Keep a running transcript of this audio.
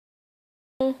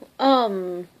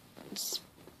It's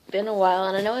been a while,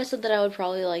 and I know I said that I would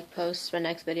probably like post my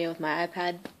next video with my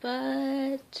iPad,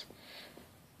 but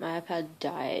my iPad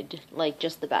died. Like,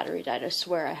 just the battery died. I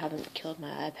swear I haven't killed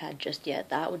my iPad just yet.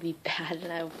 That would be bad,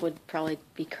 and I would probably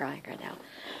be crying right now.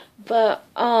 But,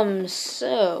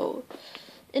 so,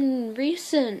 in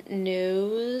recent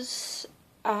news,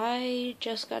 I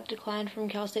just got declined from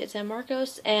Cal State San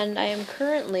Marcos, and I am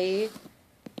currently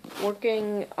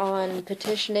working on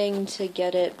petitioning to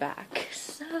get it back.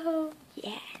 So,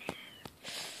 yeah.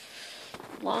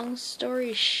 Long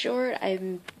story short,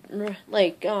 I'm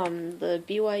the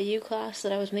BYU class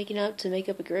that I was making up to make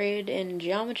up a grade in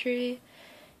geometry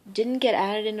didn't get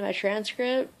added into my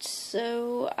transcript,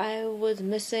 so I was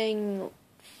missing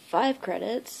 5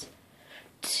 credits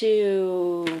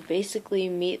to basically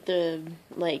meet the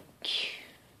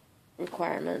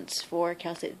requirements for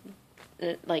Cal State,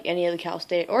 like any of the Cal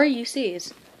State or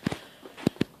UCs.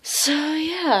 So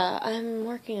yeah, I'm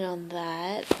working on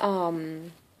that.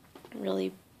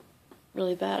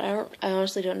 Really bad. I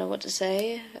honestly don't know what to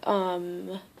say.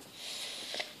 But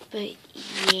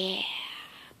yeah.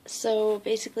 So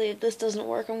basically, if this doesn't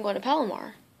work, I'm going to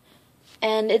Palomar.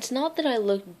 And it's not that I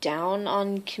look down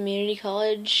on community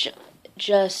college,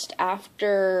 just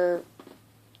after,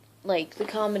 the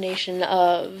combination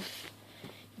of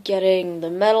getting the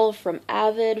medal from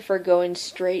Avid for going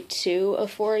straight to a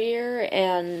 4-year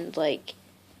and,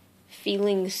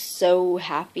 feeling so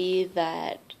happy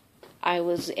that I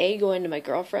was A, going to my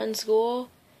girlfriend's school,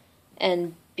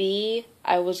 and B,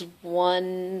 I was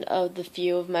one of the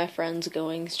few of my friends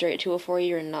going straight to a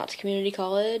 4-year and not to community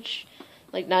college.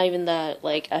 Not even that,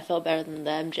 I felt better than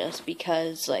them just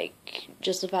because,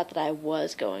 just the fact that I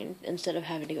was going instead of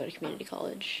having to go to community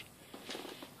college.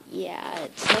 Yeah,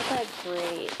 it's not that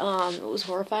great. It was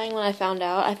horrifying when I found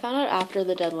out. I found out after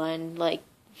the deadline,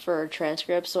 for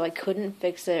transcripts, so I couldn't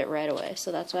fix it right away,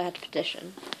 so that's why I had to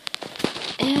petition.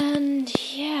 And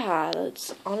yeah,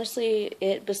 that's honestly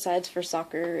it, besides for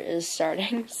soccer is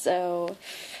starting, so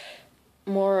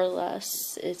more or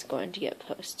less it's going to get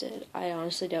posted. I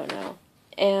honestly don't know.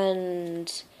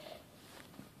 And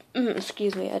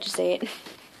excuse me, I just ate.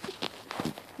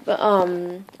 But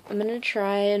I'm gonna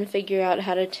try and figure out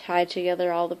how to tie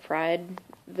together all the Pride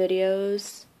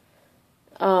videos.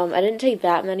 I didn't take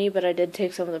that many, but I did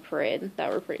take some of the parade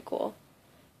that were pretty cool.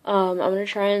 I'm gonna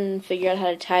try and figure out how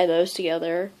to tie those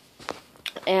together,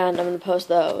 and I'm gonna post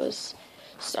those.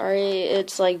 Sorry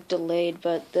it's delayed,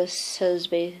 but this has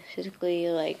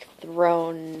basically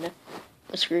thrown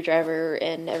a screwdriver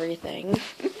in everything.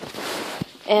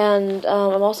 And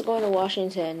I'm also going to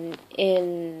Washington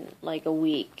in a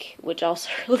week, which also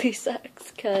really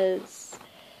sucks because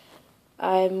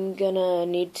I'm gonna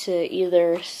need to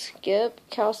either skip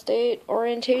Cal State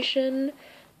orientation,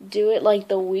 do it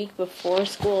the week before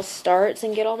school starts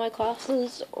and get all my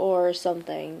classes, or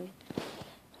something.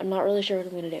 I'm not really sure what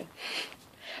I'm gonna do.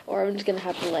 Or I'm just gonna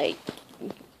have to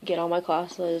get all my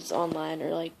classes online,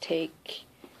 or take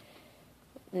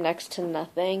next to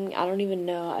nothing. I don't even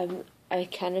know. I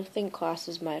kind of think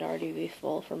classes might already be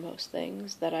full for most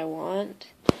things that I want.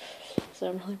 So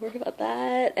I'm really worried about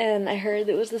that. And I heard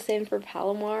it was the same for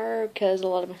Palomar, because a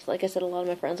lot of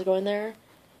my friends are going there.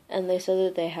 And they said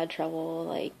that they had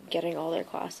trouble, getting all their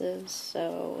classes,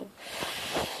 so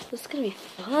this is gonna be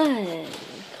fun.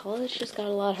 College just got a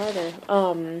lot harder.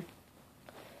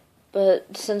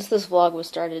 But since this vlog was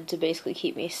started to basically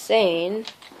keep me sane,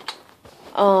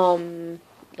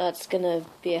 that's gonna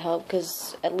be a help,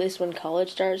 because at least when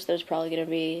college starts, there's probably gonna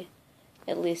be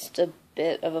at least a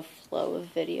bit of a flow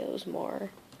of videos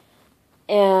more.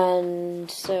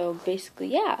 And so basically,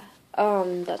 yeah,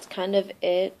 that's kind of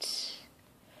it.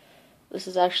 This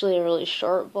is actually a really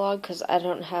short vlog because I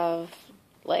don't have,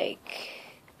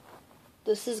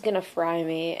 this is gonna fry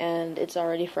me, and it's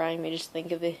already frying me just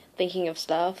thinking of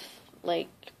stuff,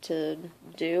 to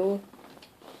do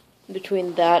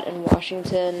between that and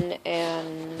Washington,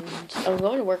 and I'm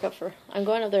going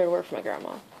up there to work for my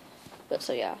grandma. But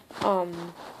so yeah,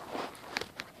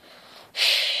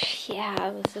 yeah,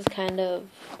 this is kind of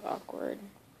awkward,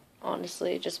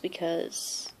 honestly, just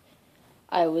because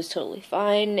I was totally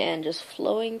fine and just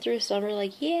flowing through summer,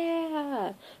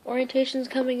 yeah, orientation's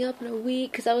coming up in a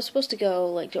week, because I was supposed to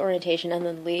go, to orientation and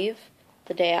then leave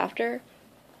the day after.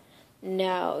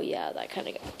 Now, yeah, that kind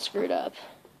of got screwed up.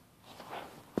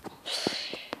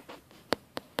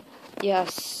 Yeah,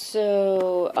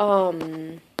 so, I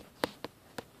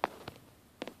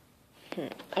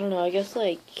don't know, I guess,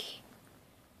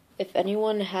 if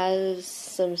anyone has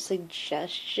some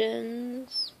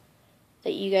suggestions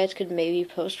that you guys could maybe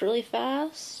post really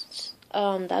fast,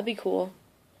 that'd be cool.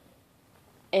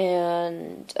 And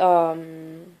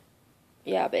And,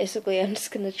 yeah, basically I'm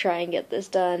just gonna try and get this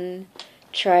done,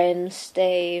 try and,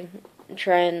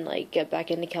 like, get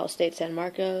back into Cal State San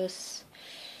Marcos.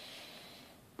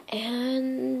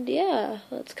 And, yeah,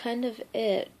 that's kind of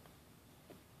it.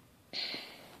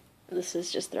 This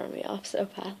is just throwing me off so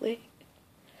badly.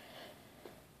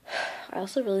 I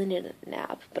also really need a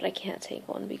nap, but I can't take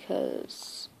one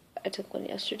because I took one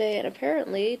yesterday, and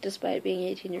apparently, despite being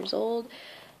 18 years old,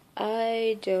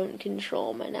 I don't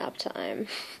control my nap time.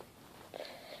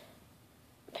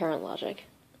 Parent logic.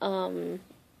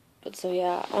 But so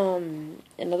yeah,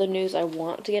 in other news, I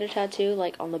want to get a tattoo,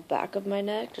 like, on the back of my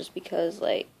neck, just because,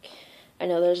 like, I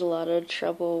know there's a lot of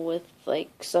trouble with,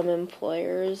 like, some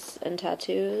employers and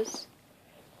tattoos.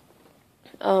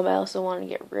 I also want to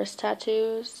get wrist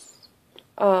tattoos.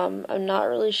 I'm not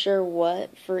really sure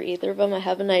what for either of them. I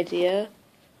have an idea,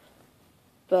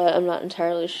 but I'm not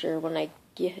entirely sure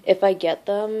if I get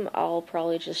them, I'll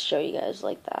probably just show you guys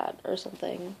like that or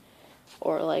something.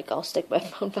 Or, like, I'll stick my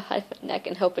phone behind my neck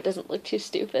and hope it doesn't look too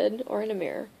stupid, or in a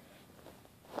mirror.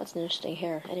 That's an interesting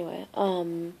hair. Anyway,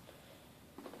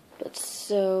 but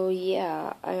so,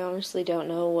 yeah, I honestly don't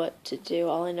know what to do.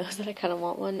 All I know is that I kind of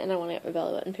want one, and I want to get my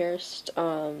belly button pierced,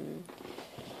 and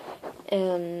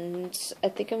I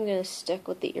think I'm gonna stick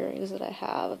with the earrings that I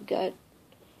have. I've got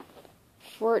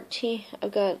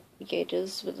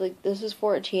gauges, but, like, this is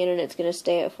 14, and it's gonna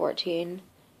stay at 14.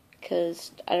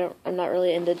 Because I'm not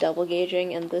really into double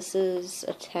gauging, and this is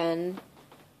a 10,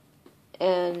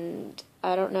 and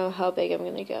I don't know how big I'm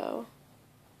gonna go.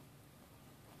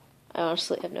 I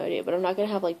honestly have no idea, but I'm not gonna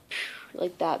have, like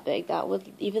that big.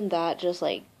 Even that, just,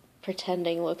 like,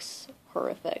 pretending looks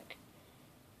horrific.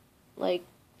 Like,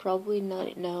 probably not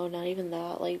even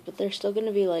that, like, but they're still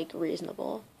gonna be, like,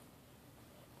 reasonable.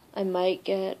 I might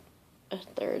get a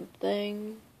third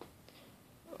thing,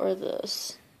 or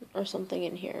this, or something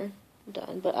in here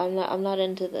done, but I'm not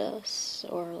into this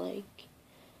or, like,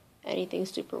 anything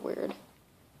super weird.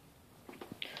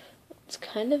 That's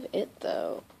kind of it,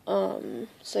 though.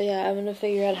 So yeah, I'm gonna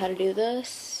figure out how to do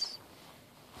this,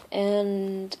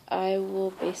 and I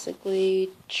will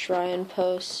basically try and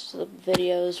post the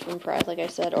videos from Pride, like I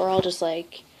said, or I'll just,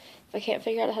 like, if I can't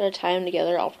figure out how to tie them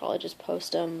together, I'll probably just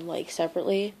post them, like,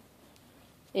 separately.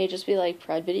 It'd just be like,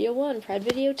 Pride Video 1, Pride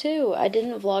Video 2. I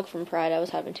didn't vlog from Pride, I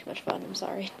was having too much fun, I'm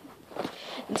sorry.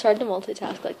 It's hard to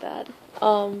multitask like that.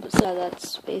 So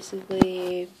that's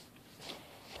basically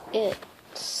it.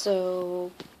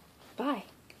 So, bye.